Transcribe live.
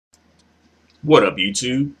What up,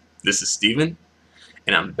 YouTube? This is Steven,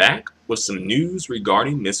 and I'm back with some news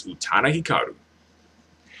regarding Miss Utada Hikaru.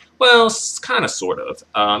 Well, kind of, sort of.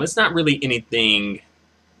 It's not really anything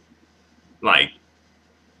like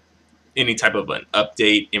any type of an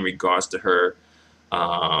update in regards to her,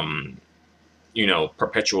 um,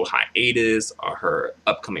 perpetual hiatus or her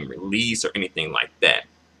upcoming release or anything like that.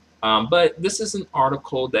 But this is an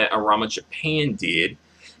article that Arama Japan did,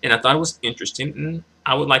 and I thought it was interesting, and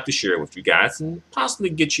I would like to share it with you guys and possibly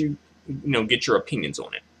get get your opinions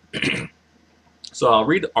on it. So I'll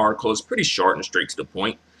read the article. It's pretty short and straight to the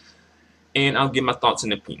point, and I'll give my thoughts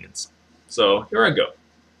and opinions. So here I go.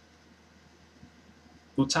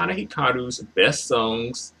 Utada Hikaru's best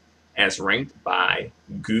songs as ranked by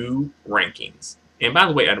Goo Rankings. And by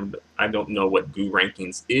the way, I don't know what Goo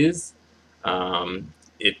Rankings is.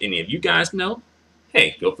 If any of you guys know,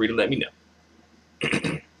 hey, feel free to let me know.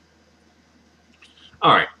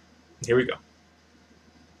 All right, here we go.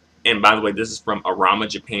 And by the way, this is from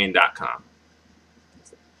aramajapan.com.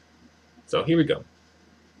 So here we go.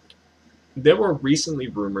 There were recently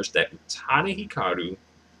rumors that Utada Hikaru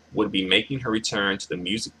would be making her return to the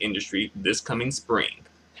music industry this coming spring.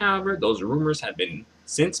 However, those rumors have been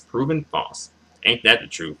since proven false. Ain't that the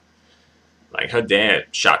truth? Like, her dad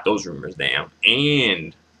shot those rumors down,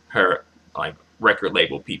 and her record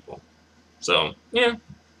label people. So yeah.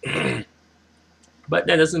 But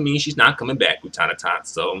that doesn't mean she's not coming back, Utadatots.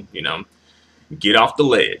 So, get off the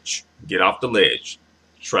ledge. Get off the ledge.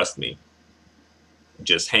 Trust me.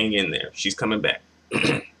 Just hang in there. She's coming back.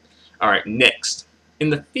 All right, next. In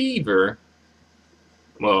the fever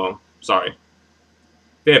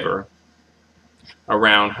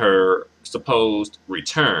around her supposed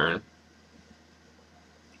return,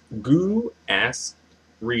 Goo asked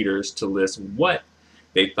readers to list what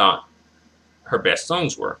they thought her best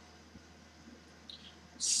songs were.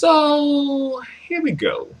 So here we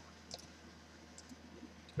go.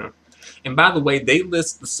 And by the way, they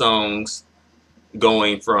list the songs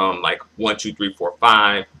going from like 1, 2, 3, 4,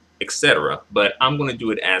 5, etc. But I'm going to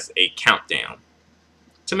do it as a countdown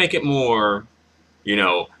to make it more,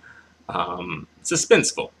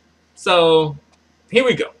 suspenseful. So here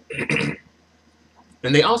we go.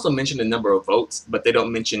 And they also mention the number of votes, but they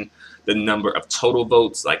don't mention the number of total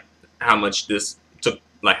votes, like how much this took,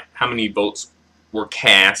 like how many votes were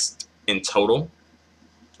cast in total.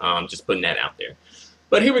 Just putting that out there.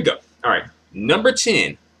 But here we go. All right, number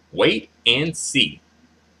 10, Wait and See.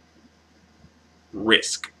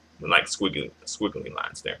 Risk, like squiggly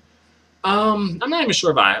lines there. I'm not even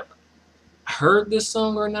sure if I heard this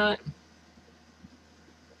song or not.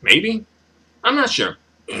 Maybe. I'm not sure.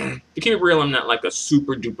 To keep it real, I'm not like a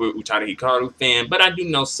super duper Utada Hikaru fan, but I do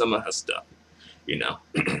know some of her stuff,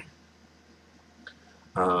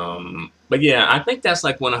 But yeah, I think that's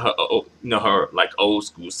like one of her, her like old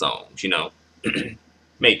school songs,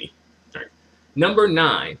 Maybe. All right. Number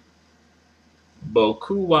 9,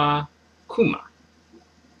 Boku wa Kuma.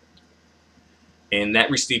 And that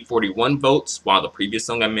received 41 votes, while the previous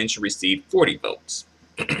song I mentioned received 40 votes.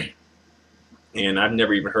 And I've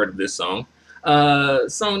never even heard of this song.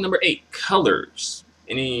 Song number 8, Colors.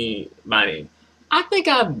 Anybody? I think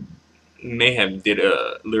I may have did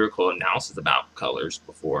a lyrical analysis about Colors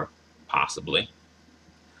before, possibly.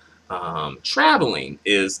 Traveling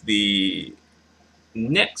is the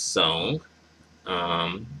next song.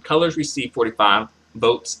 Colors received 45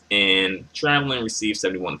 votes, and Traveling received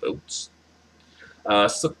 71 votes.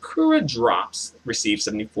 Sakura Drops received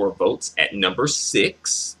 74 votes at number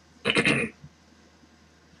 6.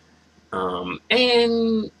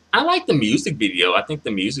 And I like the music video. I think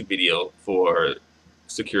the music video for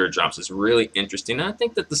Sakura Drops is really interesting. I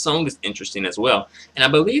think that the song is interesting as well. And I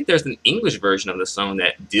believe there's an English version of the song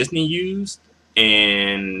that Disney used.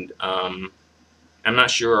 And I'm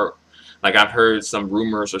not sure. Like, I've heard some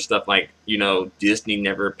rumors or stuff like, Disney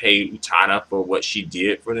never paid Utada for what she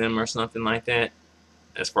did for them or something like that,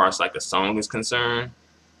 as far as like the song is concerned.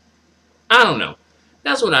 I don't know.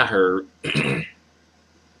 That's what I heard.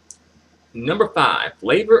 Number 5,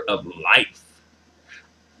 Flavor of Life.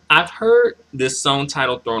 I've heard this song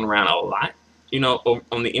title thrown around a lot,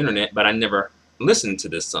 on the internet, but I never listened to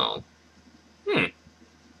this song.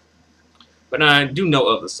 But I do know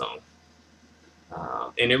of the song.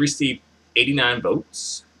 And it received 89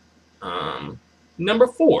 votes. Number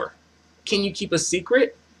 4, Can You Keep a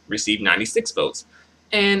Secret? Received 96 votes.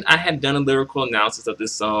 And I have done a lyrical analysis of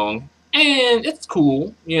this song, and it's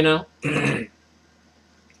cool,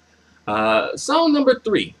 Song number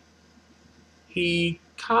 3,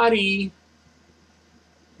 Hikari,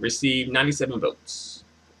 received 97 votes.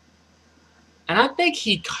 And I think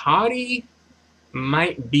Hikari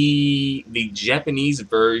might be the Japanese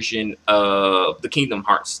version of the Kingdom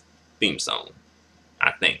Hearts theme song,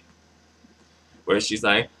 I think, where she's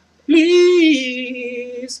like,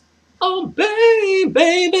 please, oh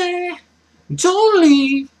baby, don't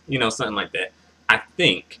leave. You know, something like that. I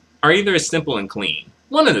think. Or either it's Simple and Clean.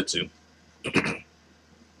 One of the two.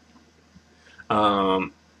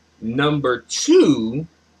 Number two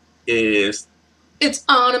is It's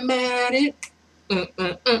Automatic.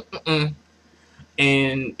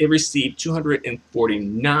 And it received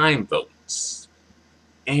 249 votes.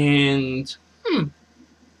 And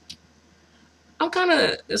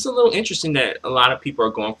it's a little interesting that a lot of people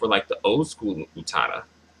are going for like the old school Utada.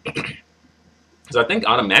 Because I think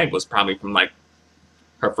Automatic was probably from like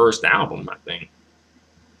her first album, I think.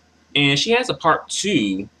 And she has a part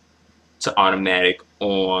 2 to Automatic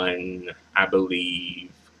on, I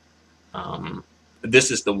believe,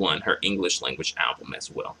 This Is the One, her English language album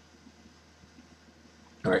as well.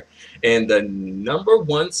 All right. And the number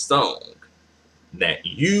one song that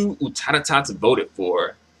you Utadatots voted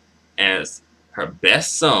for as her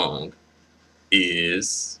best song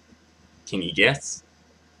is, can you guess?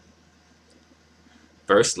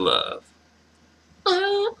 First Love.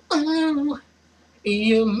 Oh, oh,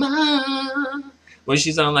 you're mine. When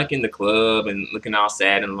she's on like in the club and looking all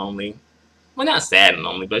sad and lonely. Well, not sad and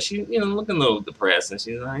lonely, but she, looking a little depressed, and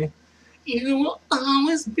she's like, you will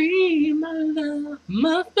always be my love,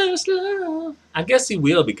 my first love. I guess he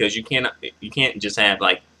will, because you can't just have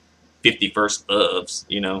like 50 first loves,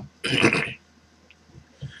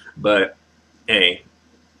 But hey,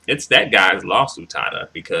 it's that guy's lost, Utada,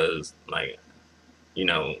 because like,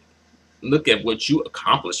 look at what you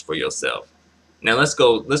accomplished for yourself. Now let's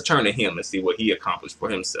turn to him and see what he accomplished for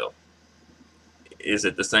himself. Is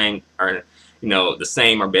it the same, or the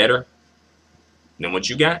same or better than what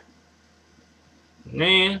you got?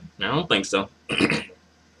 Nah, I don't think so.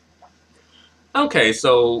 Okay,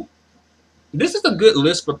 so this is a good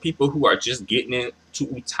list for people who are just getting into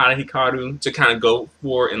Utada Hikaru to kind of go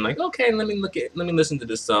for and like, okay, let me listen to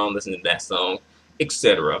this song, listen to that song,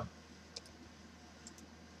 etc.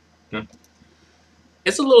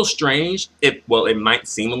 It's a little strange. It might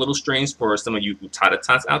seem a little strange for some of you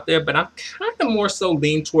Utadatots out there, but I'm kind of more so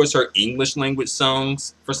lean towards her English language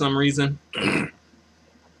songs for some reason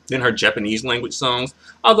than her Japanese language songs.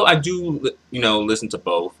 Although I do, listen to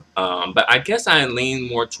both. But I guess I lean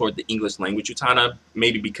more toward the English language Utada,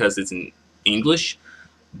 maybe because it's in English.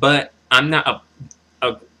 But I'm not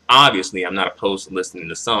obviously I'm not opposed to listening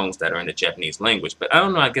to songs that are in the Japanese language. But I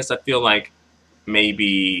don't know. I guess I feel like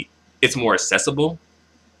maybe it's more accessible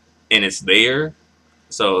and it's there,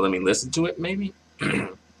 so let me listen to it maybe.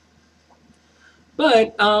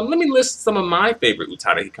 But let me list some of my favorite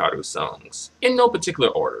Utada Hikaru songs in no particular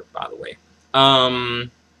order, by the way.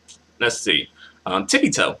 Let's see. Tippy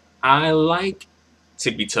Toe. I like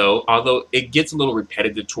Tippy Toe, although it gets a little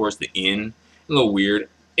repetitive towards the end, a little weird.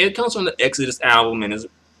 It comes from the Exodus album, and is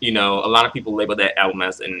a lot of people label that album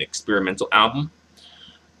as an experimental album.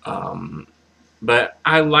 But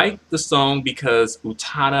I like the song because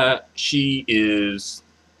Utada, she's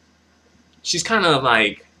kind of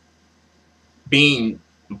like being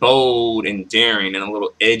bold and daring and a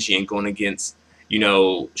little edgy and going against,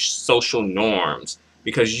 social norms.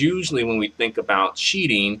 Because usually when we think about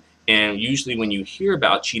cheating, and usually when you hear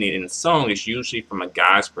about cheating in a song, it's usually from a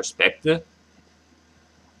guy's perspective.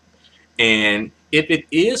 And if it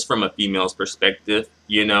is from a female's perspective,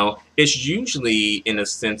 it's usually in a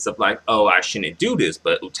sense of like, oh, I shouldn't do this.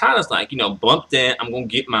 But Utada's like, bump that, I'm going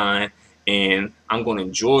to get mine, and I'm going to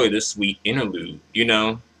enjoy this sweet interlude,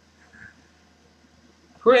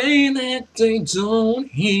 Pray that they don't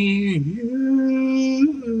hear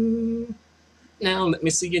you. Now let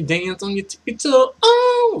me see you dance on your tippy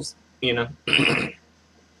toes,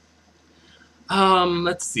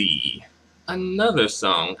 Let's see. Another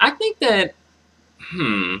song. I think that,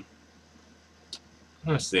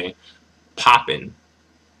 let's see. Poppin'.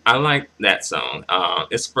 I like that song.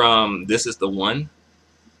 It's from This Is the One.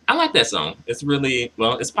 I like that song. It's really,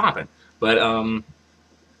 it's poppin'. But I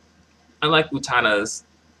like Utada's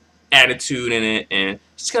attitude in it, and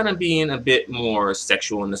she's kind of being a bit more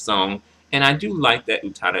sexual in the song. And I do like that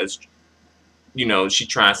Utada is, she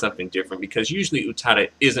tries something different, because usually Utada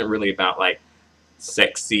isn't really about like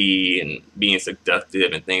sexy and being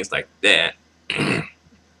seductive and things like that.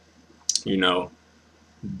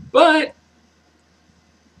 But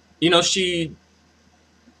she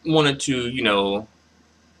wanted to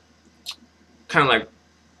kind of like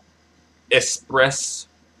express,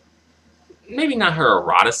 maybe not her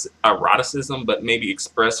eroticism, but maybe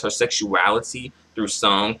express her sexuality through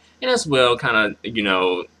song, and as well kind of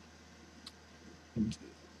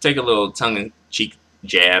take a little tongue-in-cheek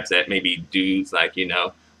jabs at maybe dudes like,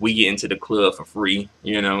 we get into the club for free,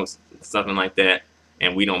 something like that,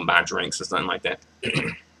 and we don't buy drinks or something like that.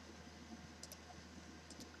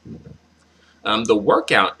 The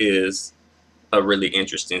Workout is a really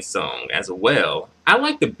interesting song as well. I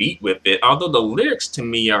like the beat with it, although the lyrics to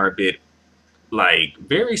me are a bit like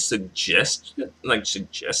very suggestive. I'm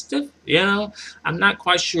not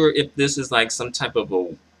quite sure if this is like some type of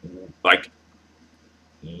a like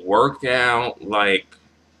workout, like,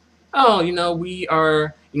 oh, we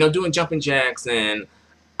are, doing jumping jacks and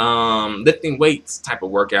lifting weights type of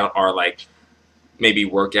workout, or like maybe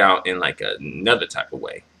workout in like another type of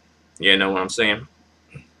way. You know what I'm saying?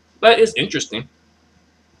 But it's interesting.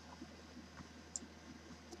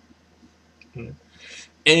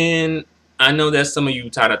 And I know that some of you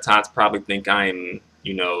Utadatots probably think I am,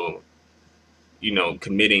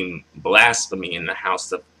 committing blasphemy in the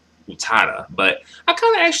house of Utada, but I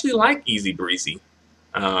kind of actually like Easy Breezy,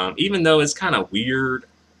 even though it's kind of weird.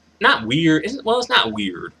 Not weird. Well, it's not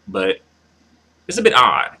weird, but it's a bit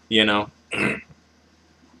odd.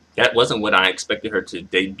 That wasn't what I expected her to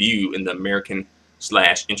debut in the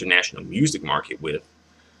American/international music market with.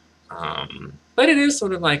 But it is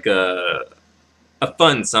sort of like a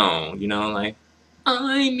fun song, like,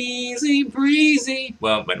 I'm easy breezy.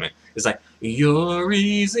 Well, wait a minute. It's like, you're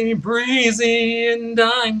easy breezy and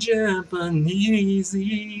I'm Japanesey.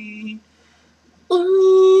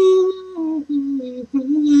 Ooh.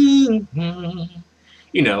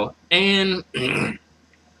 And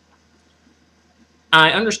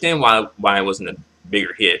I understand why it wasn't a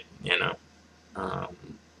bigger hit,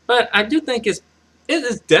 but I do think it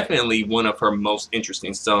is definitely one of her most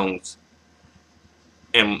interesting songs,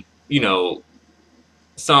 and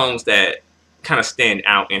songs that kind of stand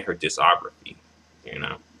out in her discography.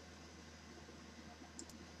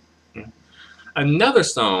 Another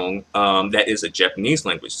song that is a Japanese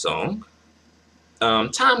language song,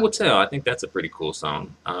 Time Will Tell. I think that's a pretty cool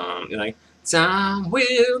song. Like, time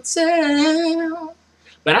will tell.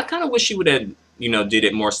 But I kind of wish she would have, did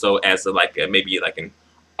it more so as maybe like an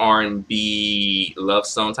R&B love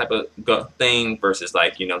song type of thing versus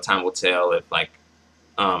like, Time Will Tell if like,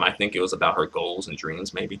 I think it was about her goals and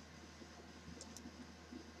dreams maybe.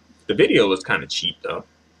 The video was kind of cheap though,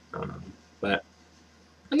 but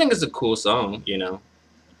I think it's a cool song,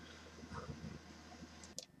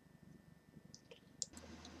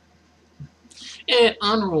 And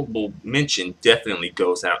honorable mention definitely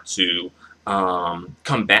goes out to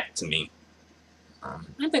Come Back to Me.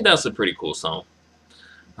 I think that's a pretty cool song.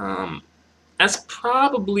 That's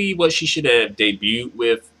probably what she should have debuted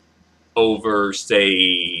with over,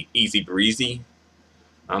 say, Easy Breezy.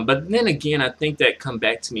 But then again, I think that Come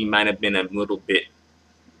Back to Me might have been a little bit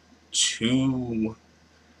too,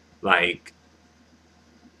 like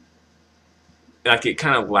it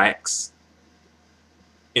kind of lacks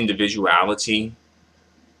individuality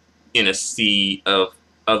in a sea of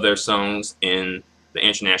other songs in the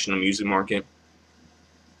international music market.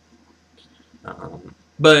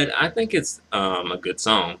 But I think it's a good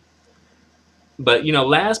song. But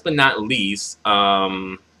last but not least,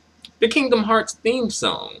 the Kingdom Hearts theme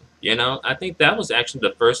song. I think that was actually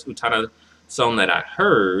the first Utada song that I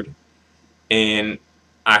heard, and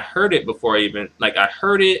I heard it before I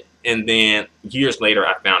heard it, and then years later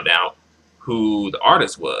I found out who the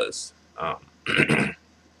artist was.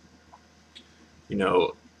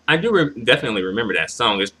 I do definitely remember that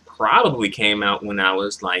song. It probably came out when I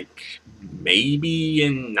was like maybe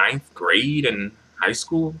in 9th grade in high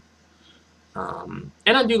school. And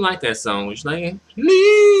I do like that song, which is like,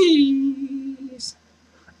 please,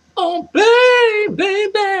 oh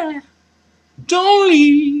baby, don't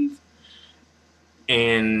leave.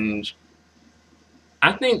 And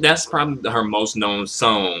I think that's probably her most known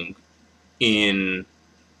song in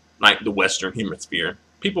like the Western Hemisphere.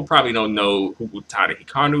 People probably don't know who Utada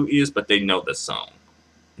Hikaru is, but they know the song,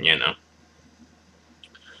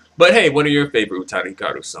 But hey, what are your favorite Utada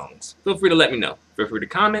Hikaru songs? Feel free to let me know. Feel free to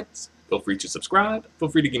comment. Feel free to subscribe. Feel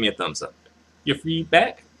free to give me a thumbs up. Your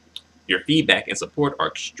feedback and support are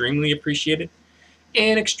extremely appreciated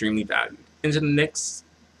and extremely valued. Until the next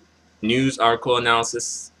news article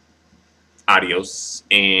analysis, adios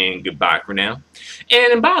and goodbye for now.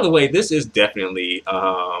 And by the way, this is definitely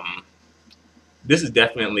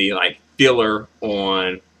like filler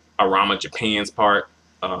on Arama Japan's part.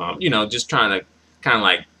 Just trying to kind of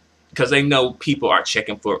like, because they know people are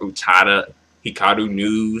checking for Utada Hikaru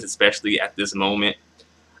news, especially at this moment.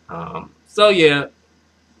 So yeah,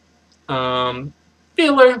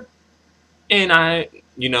 filler, and I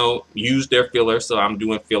use their filler, so I'm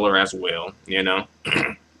doing filler as well.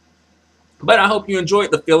 But I hope you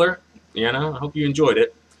enjoyed the filler. You know, I hope you enjoyed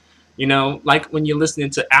it. You know, like when you're listening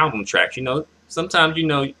to album tracks, you know, sometimes you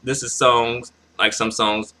know this is songs, like some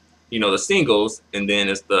songs, you know, the singles, and then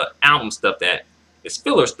it's the album stuff that is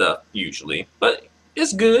filler stuff usually. But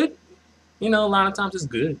it's good. You know, a lot of times it's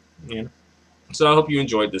good. You know. So I hope you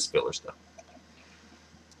enjoyed this filler stuff.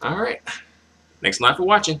 All right. Thanks a lot for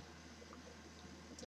watching.